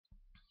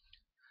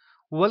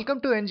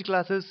Welcome to NG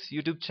Classes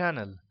YouTube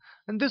channel.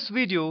 In this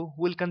video,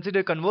 we'll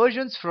consider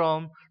conversions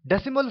from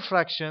decimal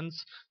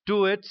fractions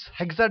to its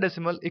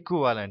hexadecimal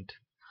equivalent.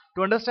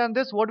 To understand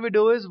this, what we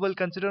do is we'll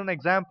consider an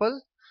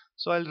example.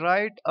 So I'll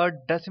write a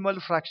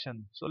decimal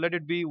fraction. So let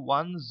it be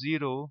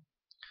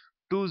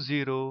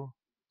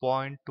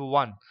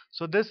 1020.1.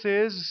 So this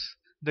is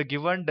the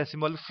given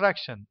decimal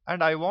fraction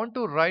and I want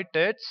to write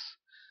its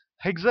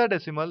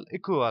hexadecimal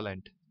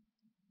equivalent.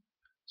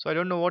 So I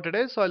don't know what it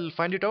is, so I'll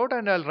find it out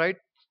and I'll write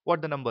what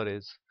the number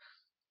is.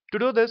 To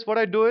do this, what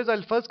I do is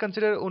I'll first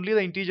consider only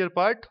the integer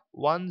part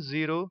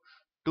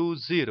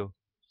 1020,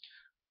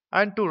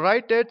 and to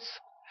write its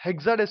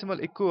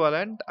hexadecimal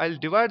equivalent I'll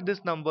divide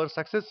this number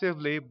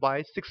successively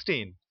by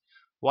 16.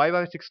 Why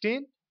by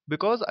 16?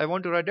 Because I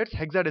want to write its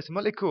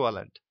hexadecimal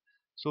equivalent.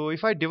 So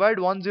if I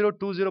divide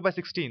 1020 by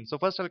 16, so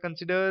first I'll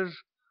consider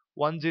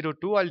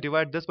 102, I'll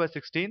divide this by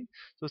 16.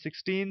 So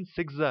 16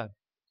 6 are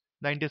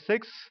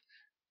 96,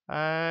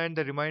 and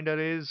the remainder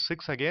is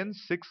 6 again,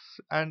 6,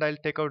 and I'll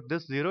take out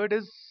this 0, it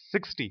is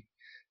 60.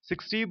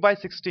 60 by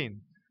 16,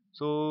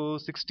 so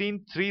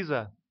 16 threes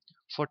are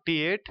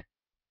 48,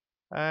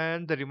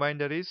 and the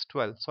remainder is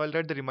 12. So I'll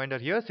write the remainder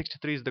here.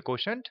 63 is the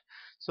quotient.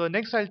 So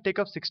next I'll take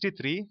up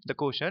 63, the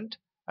quotient,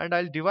 and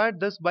I'll divide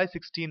this by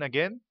 16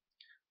 again.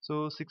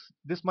 So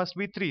this must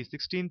be 3.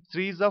 16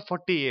 threes are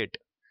 48,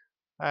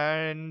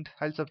 and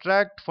I'll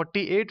subtract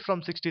 48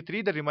 from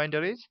 63, the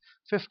remainder is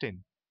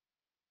 15.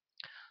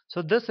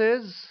 So this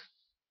is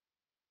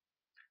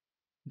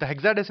the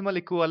hexadecimal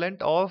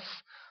equivalent of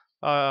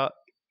uh,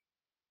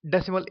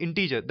 decimal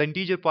integer, the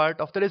integer part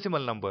of the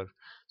decimal number.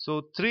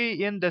 So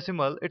 3 in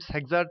decimal, its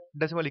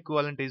hexadecimal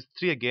equivalent is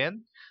 3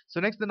 again. So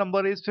next the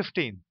number is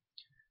 15.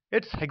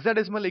 Its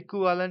hexadecimal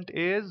equivalent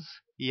is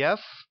F.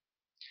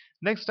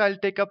 Next I'll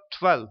take up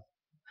 12,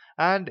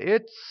 and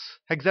its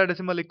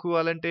hexadecimal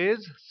equivalent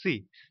is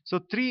C. So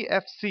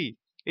 3FC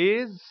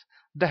is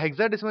the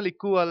hexadecimal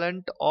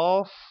equivalent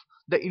of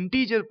the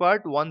integer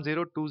part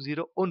 1020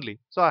 only.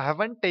 So I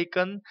haven't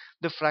taken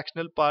the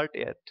fractional part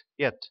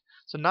yet.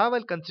 So now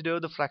I'll consider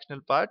the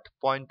fractional part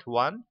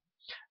 0.1,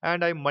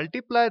 and I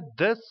multiply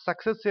this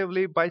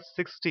successively by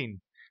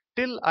 16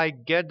 till I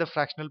get the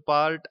fractional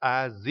part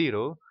as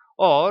 0,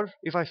 or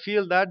if I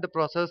feel that the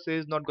process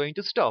is not going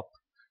to stop.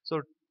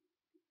 So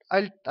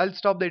I'll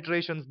stop the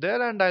iterations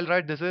there and I'll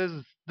write this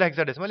is the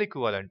hexadecimal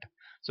equivalent.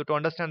 So to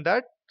understand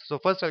that, so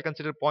first I'll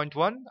consider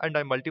 0.1 and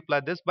I multiply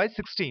this by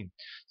 16.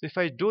 So if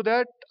I do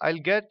that, I'll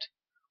get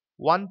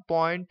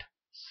 1.6.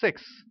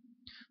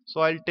 So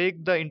I'll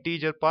take the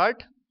integer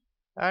part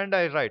and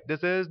I write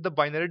this is the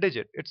binary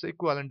digit, its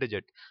equivalent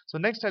digit. So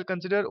next I'll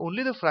consider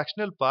only the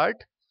fractional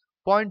part,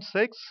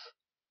 0.6.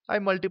 I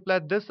multiply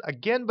this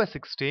again by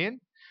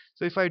 16.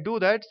 So if I do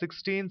that,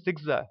 16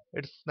 6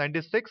 it's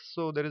 96,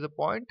 so there is a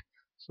point,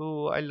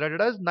 so I'll write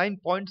it as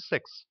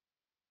 9.6,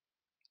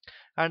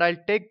 and I'll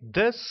take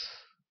this,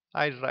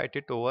 I write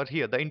it over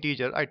here, the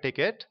integer I take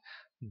it,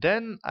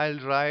 then I'll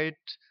write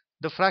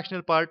the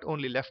fractional part,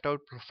 only left out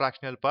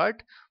fractional part,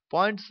 zero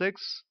point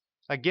 0.6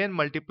 again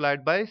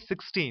multiplied by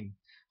 16,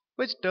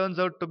 which turns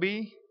out to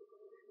be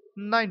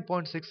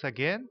 9.6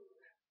 again,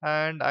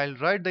 and I'll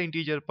write the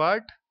integer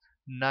part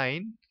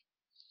 9,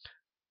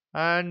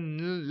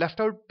 and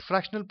left out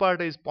fractional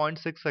part is 0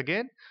 0.6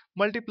 again,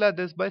 multiply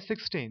this by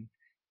 16,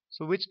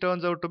 so which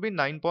turns out to be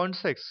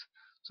 9.6.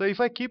 So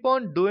if I keep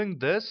on doing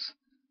this,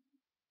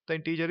 the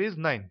integer is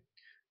 9.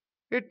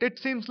 It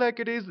seems like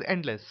it is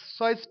endless,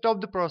 so I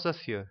stop the process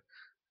here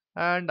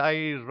and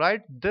I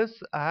write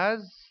this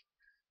as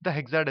the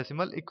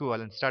hexadecimal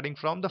equivalent starting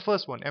from the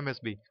first one,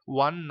 MSB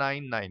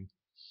 199.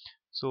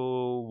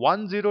 So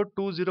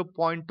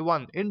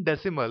 1020.1 in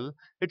decimal,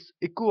 its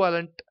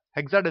equivalent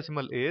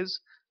hexadecimal is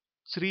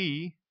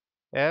 3FC.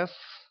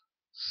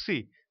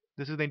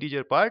 This is the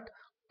integer part.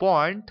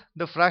 Point,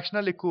 the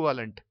fractional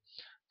equivalent.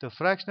 The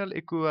fractional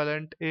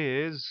equivalent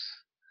is,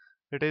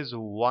 it is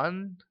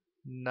 1,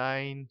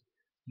 9,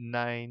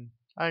 9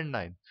 and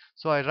 9.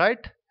 So I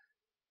write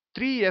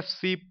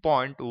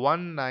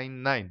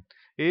 3FC.199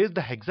 is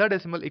the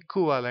hexadecimal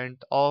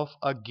equivalent of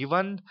a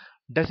given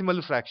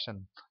decimal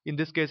fraction. In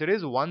this case it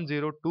is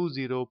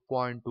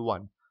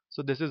 1020.1.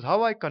 So this is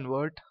how I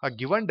convert a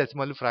given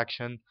decimal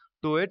fraction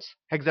to its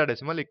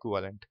hexadecimal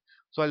equivalent.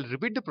 So I'll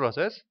repeat the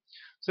process.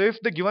 So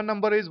if the given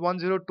number is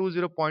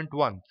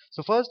 1020.1,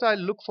 so first I'll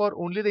look for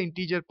only the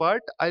integer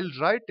part. I'll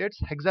write its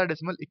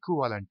hexadecimal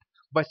equivalent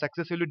by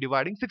successively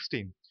dividing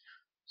 16.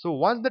 So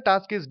once the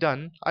task is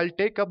done, I'll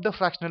take up the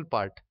fractional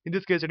part. In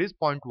this case it is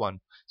 0.1.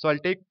 So I'll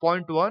take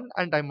 0.1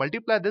 and I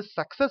multiply this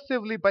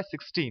successively by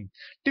 16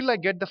 till I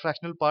get the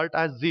fractional part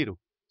as 0.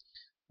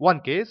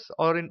 One case,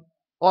 or in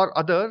or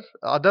other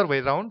way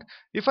round,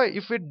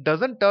 if it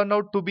doesn't turn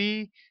out to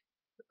be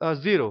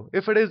 0,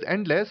 if it is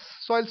endless,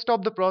 so I'll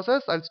stop the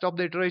process, I'll stop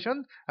the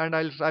iteration, and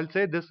I'll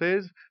say this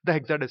is the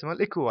hexadecimal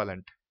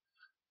equivalent.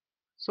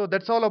 So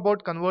that's all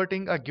about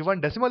converting a given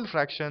decimal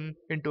fraction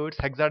into its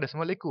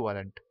hexadecimal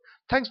equivalent.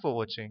 Thanks for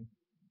watching.